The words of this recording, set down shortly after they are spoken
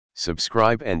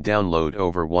Subscribe and download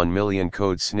over 1 million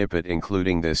code snippet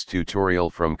including this tutorial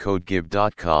from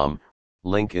codegive.com,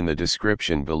 link in the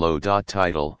description below.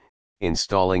 Title,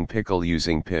 Installing Pickle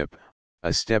using pip,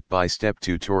 a step-by-step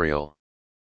tutorial.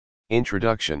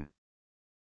 Introduction.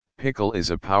 Pickle is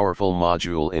a powerful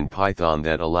module in Python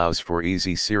that allows for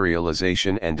easy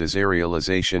serialization and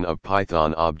deserialization of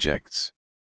Python objects.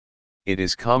 It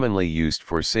is commonly used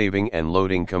for saving and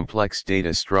loading complex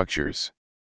data structures.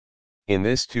 In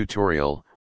this tutorial,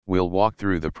 we'll walk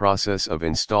through the process of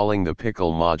installing the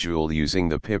Pickle module using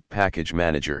the pip package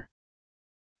manager.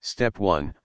 Step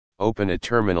 1. Open a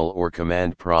terminal or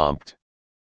command prompt.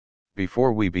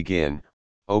 Before we begin,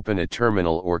 open a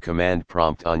terminal or command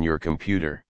prompt on your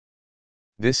computer.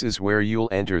 This is where you'll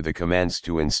enter the commands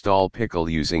to install Pickle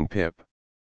using pip.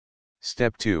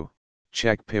 Step 2.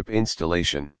 Check pip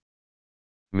installation.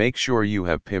 Make sure you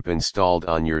have pip installed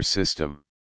on your system.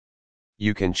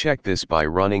 You can check this by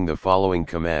running the following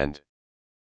command.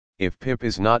 If pip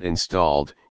is not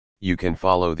installed, you can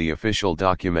follow the official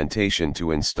documentation to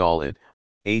install it,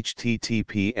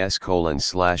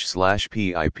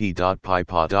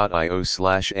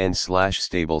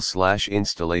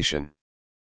 https://pip.pypa.io/n/stable/installation.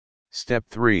 Step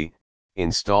 3,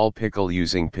 Install Pickle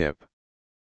using pip.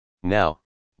 Now,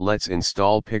 let's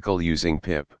install Pickle using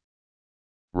pip.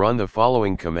 Run the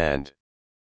following command.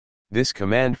 This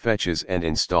command fetches and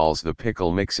installs the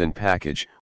pickle-mixin package,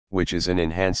 which is an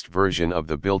enhanced version of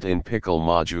the built-in Pickle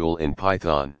module in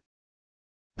Python.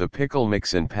 The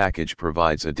pickle-mixin package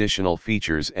provides additional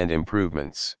features and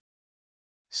improvements.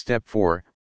 Step 4,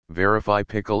 Verify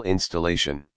Pickle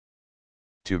installation.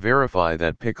 To verify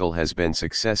that Pickle has been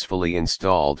successfully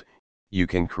installed, you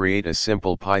can create a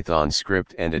simple Python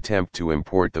script and attempt to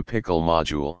import the Pickle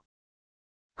module.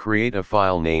 Create a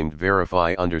file named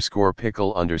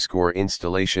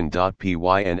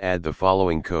verify_pickle_installation.py and add the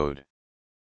following code.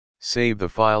 Save the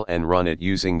file and run it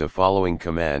using the following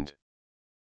command.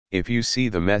 If you see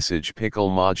the message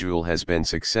Pickle module has been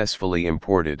successfully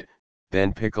imported,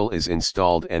 then Pickle is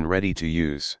installed and ready to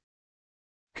use.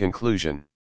 Conclusion.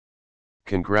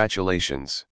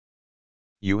 Congratulations!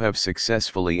 You have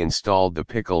successfully installed the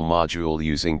Pickle module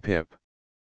using pip.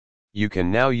 You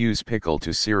can now use Pickle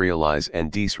to serialize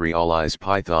and deserialize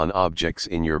Python objects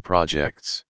in your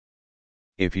projects.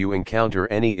 If you encounter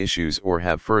any issues or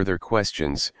have further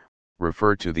questions,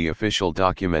 refer to the official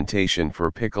documentation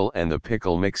for Pickle and the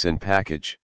pickle-mixin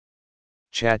package.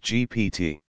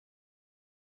 ChatGPT